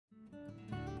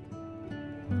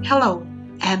Hello,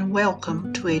 and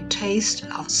welcome to A Taste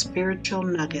of Spiritual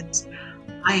Nuggets.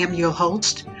 I am your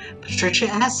host, Patricia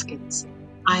Askins.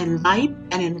 I invite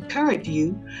and encourage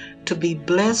you to be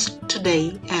blessed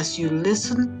today as you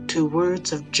listen to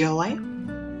words of joy,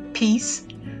 peace,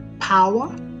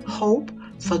 power, hope,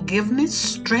 forgiveness,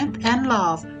 strength, and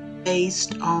love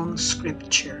based on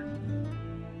Scripture.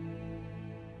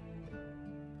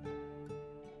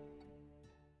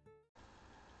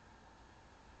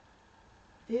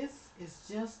 This is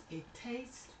just a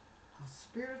taste of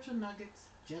spiritual nuggets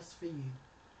just for you.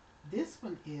 This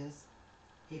one is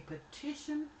a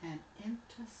petition and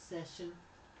intercession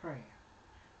prayer.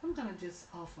 I'm going to just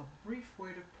offer a brief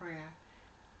word of prayer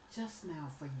just now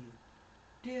for you.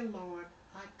 Dear Lord,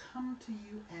 I come to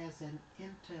you as an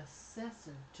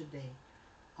intercessor today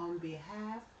on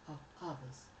behalf of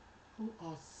others who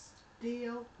are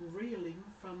still reeling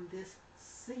from this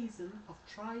season of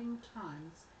trying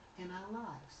times in our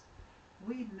lives.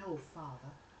 We know,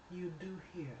 Father, you do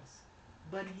hear us,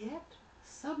 but yet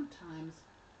sometimes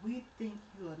we think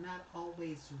you are not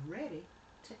always ready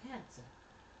to answer.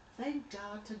 Thank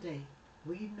God today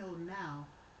we know now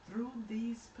through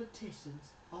these petitions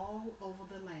all over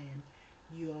the land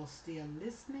you are still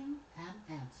listening and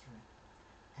answering.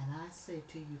 And I say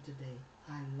to you today,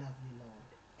 I love you,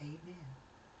 Lord. Amen.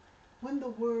 When the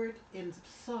word in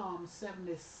Psalm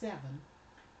 77,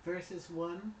 verses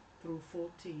 1 through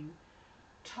 14,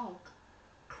 talk,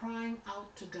 crying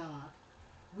out to God,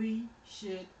 we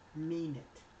should mean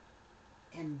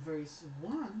it. In verse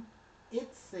 1, it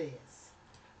says,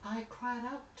 I cried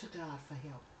out to God for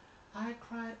help. I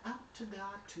cried out to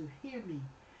God to hear me.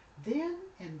 Then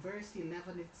in verse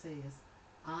 11 it says,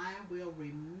 I will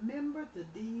remember the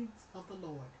deeds of the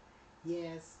Lord.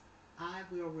 Yes, I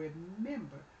will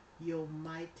remember your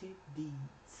mighty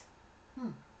deeds.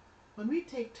 When we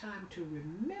take time to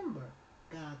remember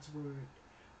God's word,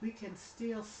 we can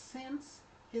still sense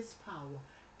his power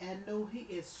and know he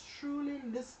is truly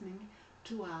listening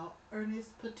to our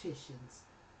earnest petitions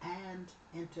and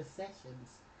intercessions.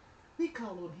 We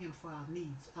call on him for our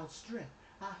needs, our strength,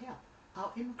 our help,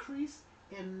 our increase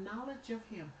in knowledge of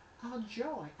him, our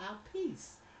joy, our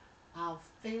peace, our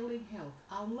failing health,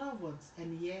 our loved ones,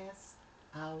 and yes,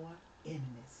 our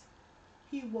enemies.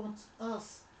 He wants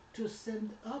us to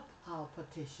send up our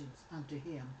petitions unto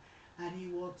him, and he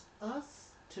wants us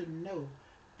to know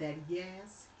that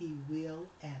yes, he will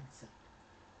answer.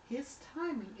 His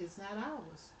timing is not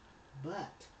ours,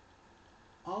 but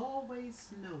always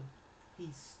know he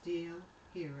still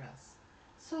hears us.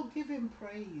 So give him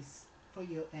praise for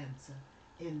your answer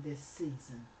in this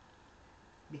season,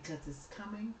 because it's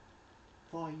coming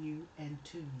for you and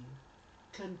to you.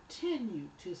 Continue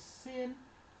to send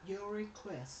your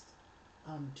request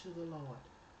unto the Lord.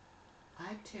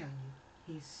 I tell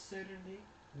you, he certainly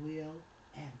will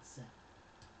answer.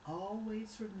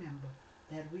 Always remember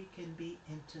that we can be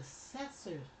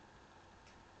intercessors.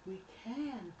 We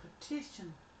can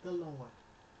petition the Lord.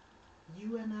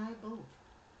 You and I both.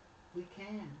 We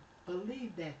can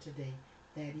believe that today,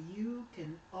 that you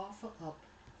can offer up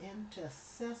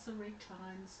intercessory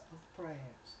kinds of prayers.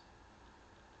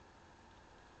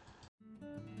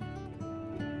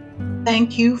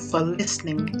 Thank you for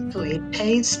listening to A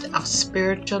Taste of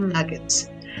Spiritual Nuggets.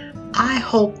 I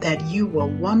hope that you were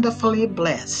wonderfully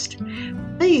blessed.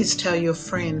 Please tell your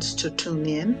friends to tune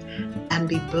in and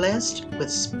be blessed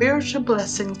with spiritual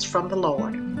blessings from the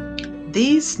Lord.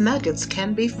 These nuggets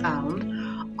can be found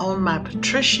on my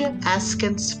Patricia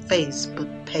Askins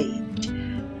Facebook page.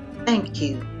 Thank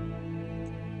you.